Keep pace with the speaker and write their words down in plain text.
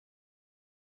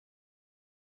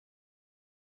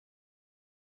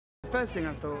first thing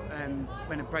I thought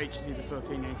when approached to do the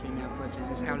 14-18 Now project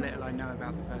is how little I know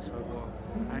about the First World War.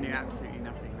 I knew absolutely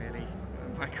nothing really.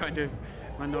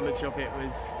 My knowledge of it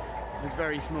was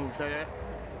very small, so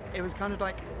it was kind of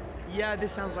like, yeah,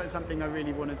 this sounds like something I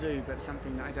really want to do, but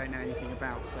something that I don't know anything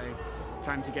about, so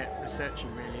time to get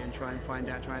researching really and try and find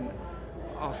out, try and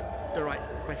ask the right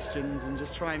questions and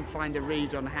just try and find a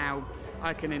read on how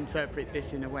I can interpret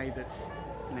this in a way that's,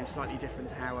 you know, slightly different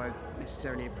to how I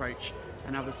necessarily approach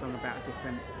another song about a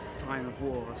different time of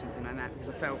war or something like that, because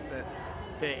I felt that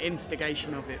the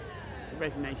instigation of it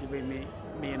resonated with me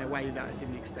in a way that I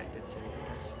didn't expect it to,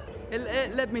 I guess.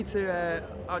 It led me to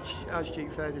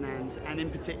Archduke Ferdinand, and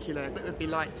in particular it would be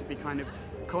like to be kind of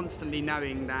constantly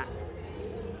knowing that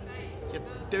you're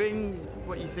doing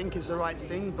what you think is the right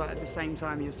thing, but at the same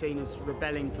time you're seen as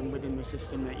rebelling from within the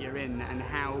system that you're in, and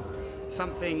how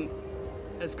something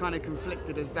as kind of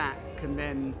conflicted as that can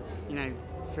then, you know,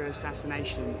 through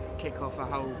assassination kick off a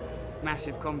whole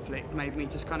massive conflict, made me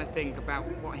just kind of think about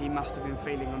what he must have been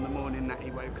feeling on the morning that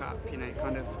he woke up, you know,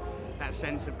 kind of that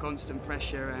sense of constant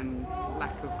pressure and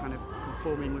lack of kind of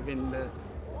conforming within the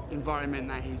environment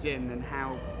that he's in, and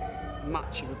how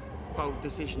much of a bold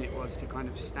decision it was to kind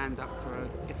of stand up for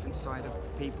a different side of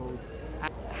people,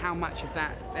 and how much of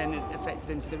that then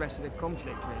affected into the rest of the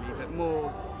conflict really, but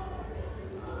more,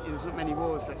 you know, there's not many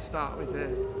wars that start with the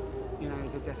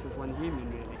death of one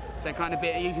human really. So kind of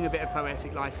using a bit of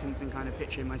poetic license and kind of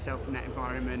picturing myself in that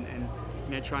environment, and,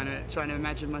 you know, trying to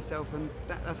imagine myself, and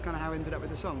that's kind of how I ended up with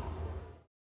the song.